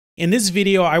In this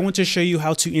video, I want to show you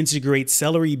how to integrate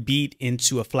Celery Beat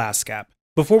into a Flask app.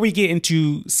 Before we get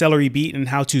into Celery Beat and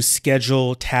how to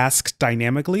schedule tasks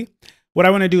dynamically, what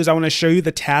I want to do is I want to show you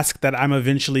the task that I'm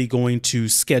eventually going to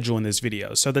schedule in this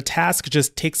video. So the task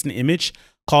just takes an image,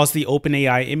 calls the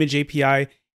OpenAI image API,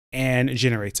 and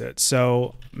generates it.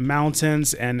 So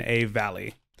mountains and a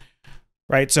valley,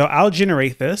 right? So I'll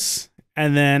generate this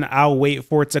and then I'll wait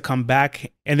for it to come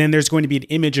back. And then there's going to be an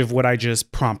image of what I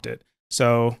just prompted.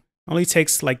 So only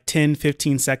takes like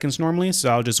 10-15 seconds normally. So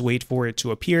I'll just wait for it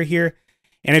to appear here.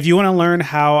 And if you want to learn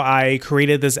how I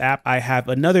created this app, I have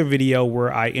another video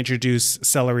where I introduce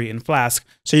Celery and Flask.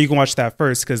 So you can watch that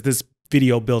first because this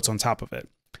video builds on top of it.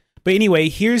 But anyway,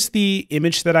 here's the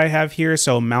image that I have here.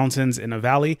 So mountains in a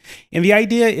valley. And the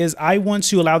idea is I want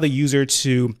to allow the user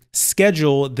to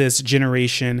schedule this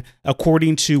generation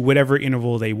according to whatever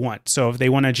interval they want. So if they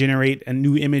want to generate a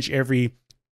new image every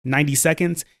 90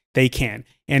 seconds, they can.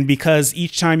 And because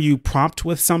each time you prompt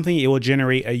with something, it will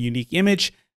generate a unique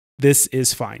image. This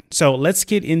is fine. So let's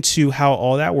get into how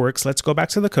all that works. Let's go back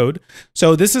to the code.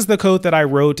 So this is the code that I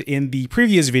wrote in the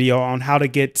previous video on how to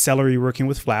get Celery working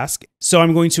with Flask. So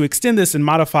I'm going to extend this and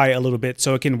modify it a little bit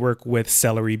so it can work with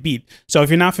Celery Beat. So if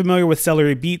you're not familiar with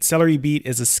Celery Beat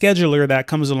is a scheduler that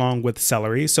comes along with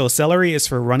Celery. So Celery is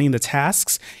for running the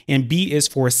tasks and Beat is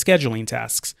for scheduling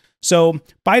tasks. So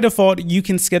by default, you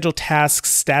can schedule tasks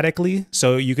statically.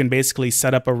 So you can basically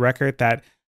set up a record that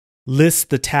lists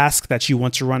the task that you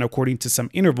want to run according to some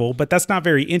interval, but that's not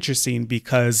very interesting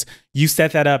because you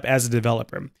set that up as a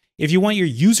developer. If you want your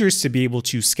users to be able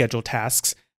to schedule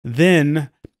tasks, then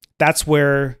that's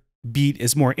where Beat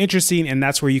is more interesting, and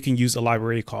that's where you can use a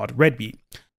library called redbeat.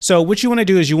 So what you want to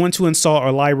do is you want to install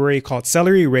a library called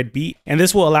Celery Redbeat, and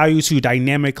this will allow you to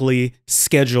dynamically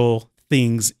schedule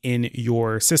things in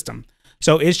your system.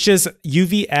 So it's just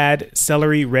UV add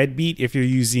Celery Redbeat if you're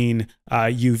using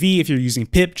UV. If you're using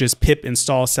pip, just pip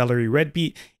install Celery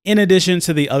Redbeat in addition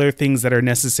to the other things that are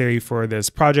necessary for this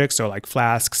project. So like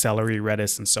Flask, Celery,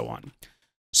 Redis, and so on.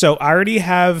 So I already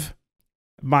have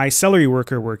my Celery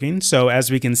worker working. So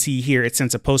as we can see here, it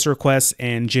sent a post request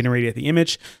and generated the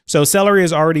image. So Celery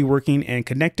is already working and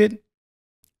connected.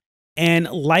 And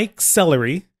like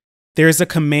Celery, there's a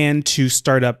command to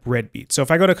start up redbeat. So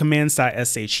if I go to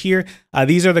commands.sh here,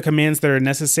 these are the commands that are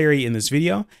necessary in this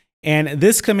video. And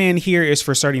this command here is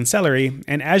for starting Celery.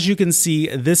 And as you can see,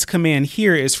 this command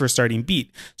here is for starting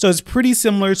Beat. So it's pretty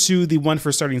similar to the one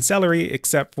for starting Celery,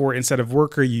 except for instead of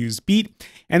worker, you use Beat.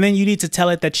 And then you need to tell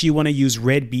it that you want to use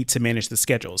redbeat to manage the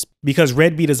schedules because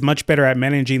redbeat is much better at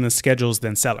managing the schedules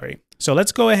than Celery. So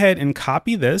let's go ahead and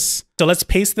copy this. So let's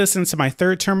paste this into my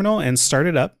third terminal and start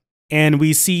it up. And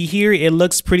we see here, it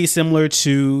looks pretty similar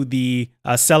to the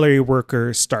Celery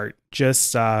worker start.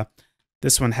 Just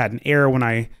this one had an error when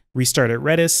I restarted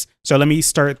Redis. So let me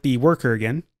start the worker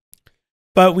again.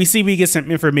 But we see we get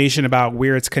some information about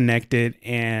where it's connected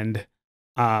and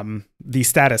the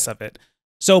status of it.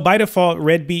 So by default,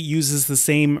 Redbeat uses the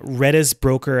same Redis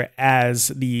broker as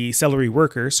the Celery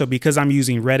worker. So because I'm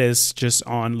using Redis just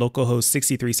on localhost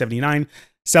 6379,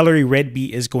 Celery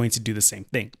Redbeat is going to do the same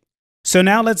thing. So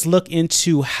now let's look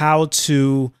into how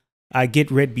to get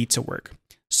redbeat to work.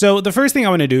 So the first thing I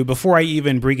want to do before I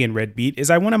even bring in redbeat is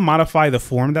I want to modify the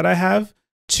form that I have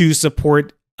to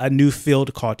support a new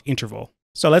field called interval.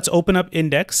 So let's open up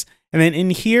index. And then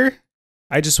in here,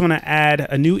 I just want to add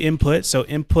a new input. So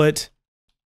input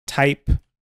type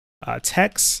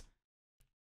text.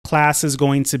 Class is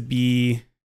going to be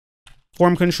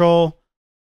form control.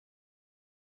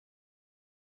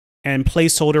 And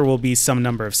placeholder will be some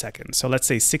number of seconds. So let's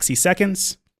say 60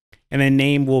 seconds, and then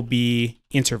name will be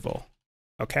interval.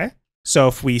 Okay. So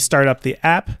if we start up the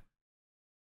app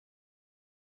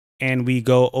and we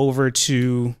go over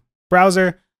to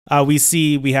browser, we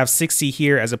see we have 60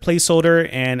 here as a placeholder,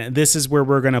 and this is where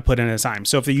we're going to put in a time.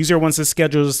 So if the user wants to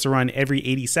schedule this to run every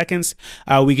 80 seconds,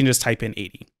 we can just type in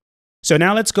 80. So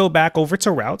now let's go back over to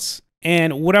routes.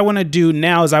 And what I want to do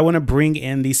now is I want to bring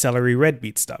in the Celery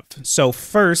Redbeat stuff. So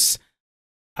first,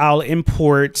 I'll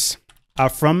import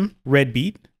from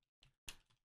Redbeat.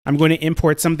 I'm going to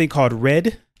import something called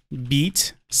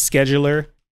redbeat scheduler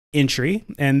entry.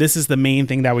 And this is the main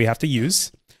thing that we have to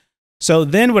use. So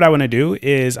then what I want to do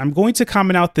is I'm going to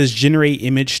comment out this generate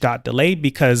image.delay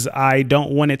because I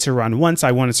don't want it to run once.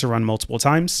 I want it to run multiple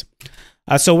times.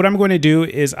 So what I'm going to do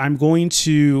is I'm going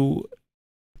to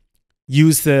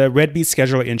use the redbeat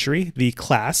scheduler entry, the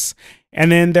class,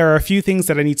 and then there are a few things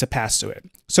that I need to pass to it.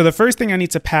 So the first thing I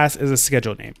need to pass is a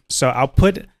schedule name. So I'll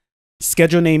put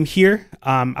schedule name here.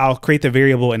 I'll create the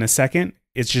variable in a second.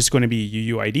 It's just going to be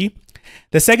UUID.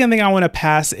 The second thing I want to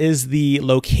pass is the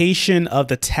location of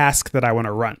the task that I want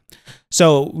to run.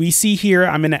 So we see here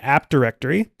I'm in an app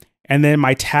directory, and then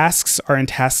my tasks are in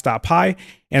tasks.py,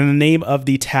 and the name of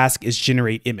the task is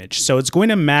generate image. So it's going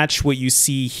to match what you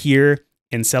see here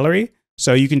in Celery.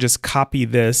 So you can just copy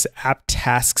this app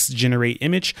tasks generate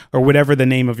image or whatever the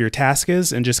name of your task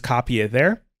is and just copy it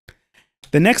there.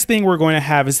 The next thing we're going to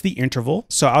have is the interval.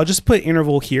 So I'll just put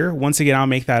interval here. Once again, I'll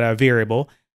make that a variable.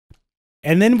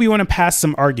 And then we want to pass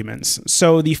some arguments.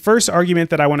 So the first argument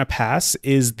that I want to pass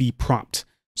is the prompt.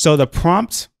 So the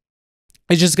prompt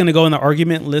is just going to go in the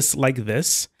argument list like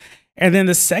this. And then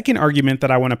the second argument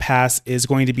that I want to pass is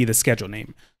going to be the schedule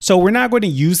name. So we're not going to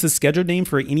use the schedule name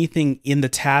for anything in the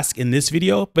task in this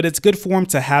video, but it's good form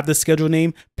to have the schedule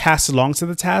name passed along to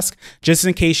the task, just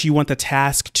in case you want the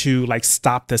task to like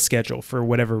stop the schedule for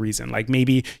whatever reason. Like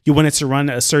maybe you want it to run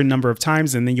a certain number of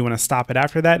times and then you want to stop it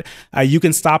after that. You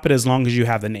can stop it as long as you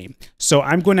have the name. So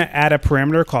I'm going to add a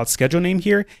parameter called schedule name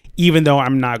here, even though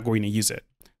I'm not going to use it.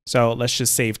 So let's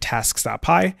just save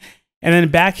tasks.py. And then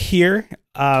back here,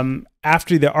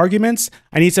 after the arguments,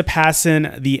 I need to pass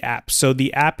in the app. So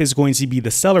the app is going to be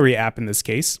the Celery app in this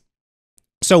case.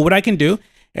 So what I can do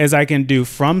is I can do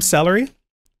from Celery,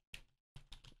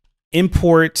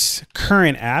 import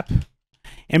current app.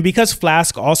 And because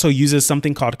Flask also uses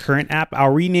something called current app,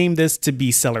 I'll rename this to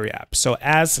be Celery app. So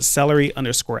as Celery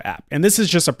 _ app. And this is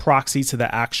just a proxy to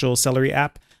the actual Celery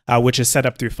app, which is set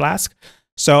up through Flask.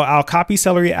 So I'll copy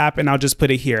Celery app and I'll just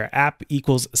put it here, app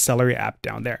equals Celery app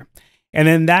down there. And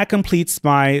then that completes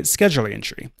my scheduler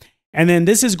entry. And then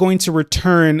this is going to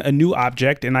return a new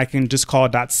object and I can just call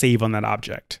 .save on that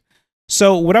object.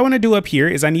 So what I want to do up here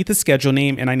is I need the schedule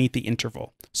name and I need the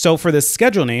interval. So for the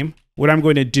schedule name, what I'm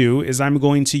going to do is I'm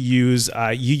going to use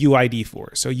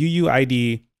UUID4. So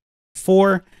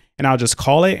UUID4, and I'll just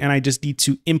call it, and I just need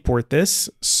to import this.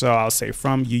 So I'll say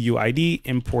from UUID,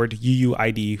 import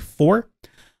UUID4.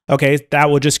 Okay, that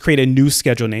will just create a new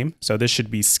schedule name. So this should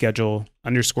be schedule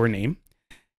 _ name.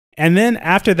 And then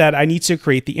after that, I need to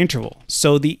create the interval.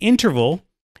 So the interval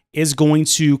is going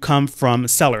to come from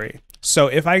Celery. So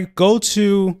if I go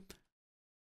to,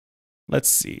 let's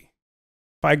see,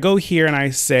 if I go here and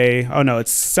I say, oh no,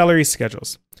 it's Celery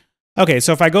schedules. Okay,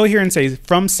 so if I go here and say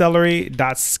from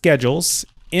Celery.schedules,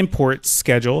 import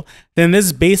schedule, then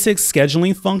this basic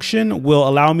scheduling function will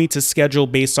allow me to schedule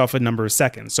based off a number of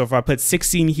seconds. So if I put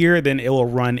 16 here, then it will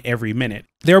run every minute.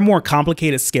 There are more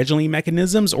complicated scheduling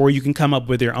mechanisms, or you can come up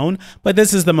with your own, but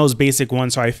this is the most basic one,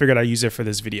 so I figured I'd use it for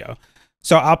this video.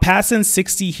 So I'll pass in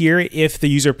 60 here if the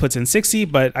user puts in 60,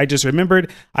 but I just remembered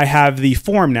I have the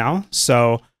form now.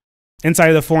 So inside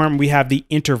of the form, we have the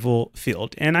interval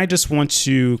field, and I just want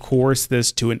to coerce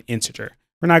this to an integer.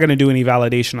 We're not going to do any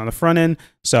validation on the front end,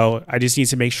 so I just need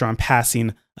to make sure I'm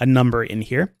passing a number in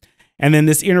here. And then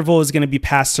this interval is going to be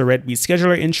passed to redbeat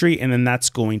scheduler entry, and then that's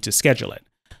going to schedule it.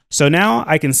 So now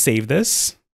I can save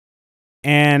this.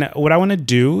 And what I want to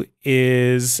do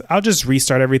is I'll just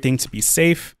restart everything to be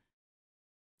safe.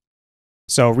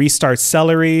 So restart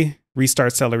Celery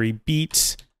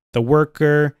Beat, the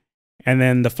worker, and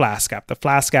then the Flask app. The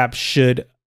Flask app should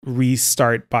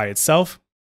restart by itself.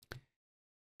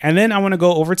 And then I want to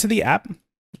go over to the app,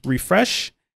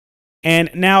 refresh, and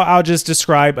now I'll just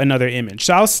describe another image.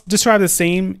 So I'll describe the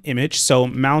same image, so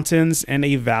mountains and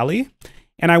a valley,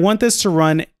 and I want this to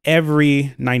run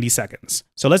every 90 seconds.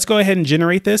 So let's go ahead and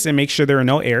generate this and make sure there are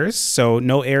no errors. So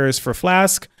no errors for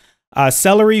Flask.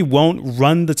 Celery won't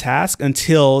run the task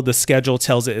until the schedule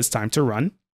tells it it's time to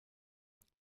run.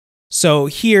 So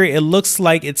here it looks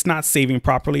like it's not saving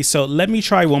properly. So let me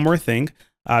try one more thing.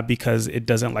 Because it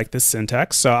doesn't like this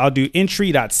syntax. So I'll do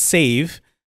entry.save.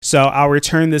 So I'll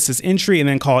return this as entry and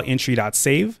then call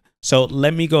entry.save. So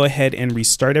let me go ahead and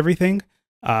restart everything.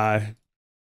 The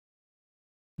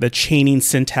chaining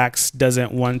syntax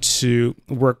doesn't want to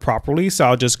work properly. So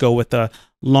I'll just go with the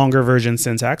longer version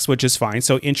syntax, which is fine.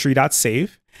 So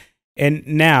entry.save. And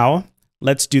now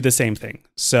let's do the same thing.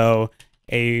 So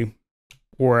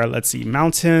let's see,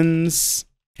 mountains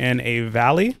and a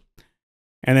valley.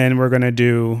 And then we're going to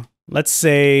do, let's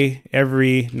say,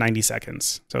 every 90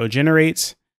 seconds. So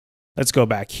generate. Let's go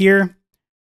back here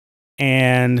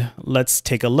and let's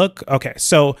take a look. Okay,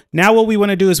 so now what we want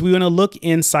to do is we want to look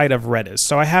inside of Redis.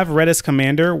 So I have Redis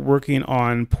Commander working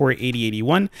on port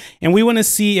 8081, and we want to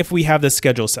see if we have the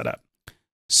schedule set up.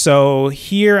 So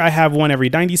here I have one every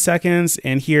 90 seconds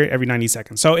and here every 90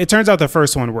 seconds. So it turns out the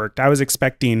first one worked. I was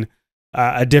expecting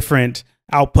a different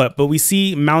output, but we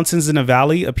see mountains in a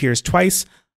valley appears twice,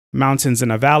 mountains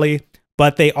in a valley,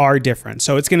 but they are different.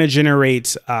 So it's going to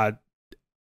generate an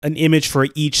image for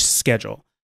each schedule.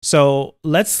 So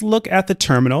let's look at the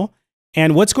terminal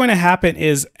And what's going to happen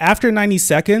is after 90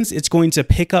 seconds, it's going to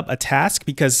pick up a task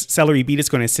because Celery Beat is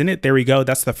going to send it. There we go.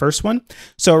 That's the first one.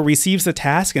 So it receives the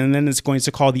task, and then it's going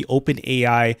to call the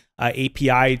OpenAI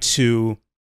API to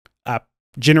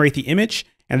generate the image.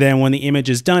 And then when the image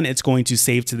is done, it's going to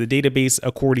save to the database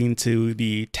according to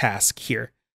the task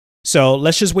here. So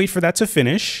let's just wait for that to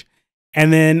finish.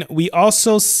 And then we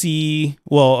also see,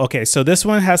 well, okay, so this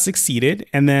one has succeeded.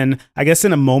 And then I guess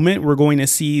in a moment, we're going to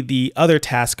see the other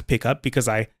task pick up because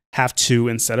I have 2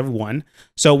 instead of 1.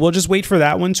 So we'll just wait for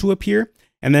that one to appear.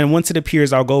 And then once it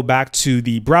appears, I'll go back to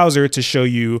the browser to show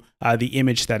you the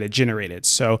image that it generated.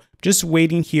 So just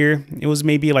waiting here. It was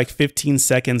maybe like 15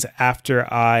 seconds after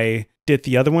I did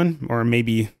the other one, or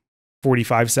maybe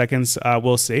 45 seconds,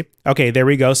 we'll see. Okay, there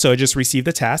we go. So it just received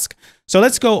the task. So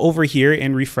let's go over here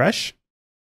and refresh.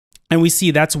 And we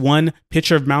see that's one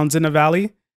picture of mountains in a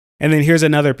valley. And then here's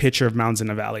another picture of mountains in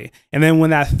a valley. And then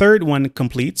when that third one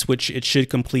completes, which it should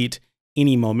complete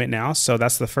any moment now. So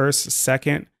that's the first,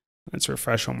 second. Let's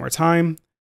refresh one more time.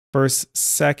 First,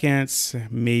 second,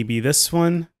 maybe this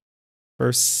one.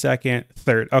 First, second,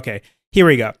 third. Okay, here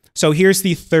we go. So here's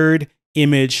the third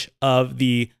image of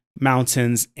the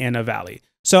mountains in a valley.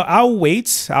 So I'll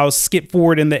wait, I'll skip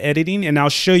forward in the editing, and I'll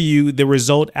show you the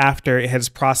result after it has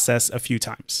processed a few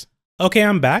times. Okay,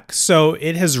 I'm back. So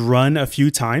it has run a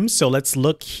few times. So let's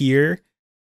look here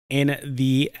in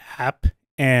the app,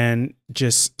 and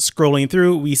just scrolling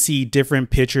through, we see different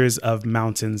pictures of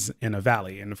mountains in a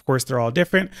valley. And of course, they're all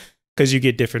different because you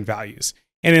get different values.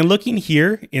 And then looking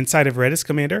here inside of Redis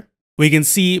Commander, we can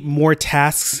see more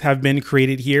tasks have been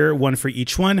created here, one for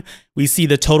each one. We see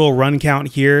the total run count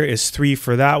here is 3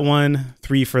 for that one,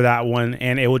 3 for that one,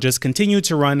 and it will just continue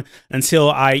to run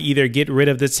until I either get rid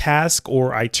of the task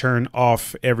or I turn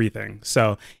off everything.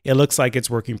 So it looks like it's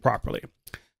working properly.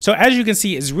 So as you can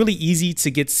see, it's really easy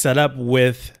to get set up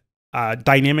with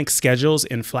dynamic schedules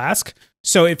in Flask.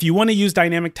 So if you want to use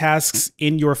dynamic tasks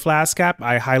in your Flask app,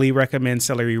 I highly recommend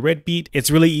Celery Redbeat. It's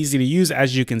really easy to use,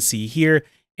 as you can see here.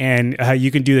 And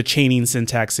you can do the chaining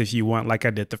syntax if you want, like I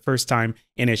did the first time,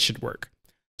 and it should work.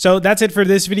 So that's it for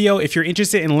this video. If you're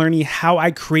interested in learning how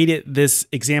I created this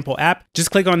example app, just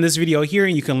click on this video here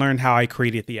and you can learn how I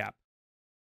created the app.